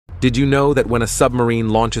Did you know that when a submarine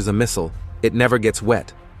launches a missile, it never gets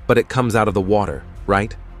wet, but it comes out of the water,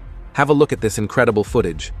 right? Have a look at this incredible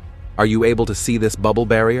footage. Are you able to see this bubble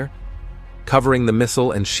barrier? Covering the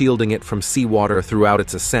missile and shielding it from seawater throughout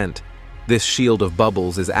its ascent, this shield of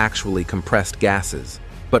bubbles is actually compressed gases.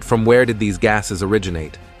 But from where did these gases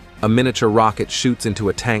originate? A miniature rocket shoots into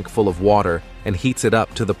a tank full of water and heats it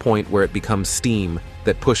up to the point where it becomes steam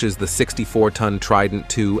that pushes the 64-ton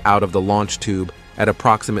Trident II out of the launch tube at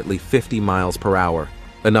approximately 50 miles per hour,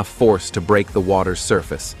 enough force to break the water's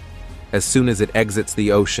surface. As soon as it exits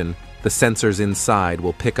the ocean, the sensors inside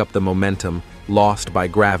will pick up the momentum lost by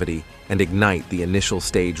gravity and ignite the initial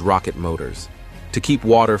stage rocket motors. To keep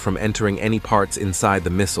water from entering any parts inside the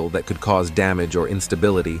missile that could cause damage or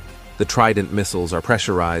instability, the Trident missiles are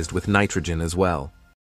pressurized with nitrogen as well.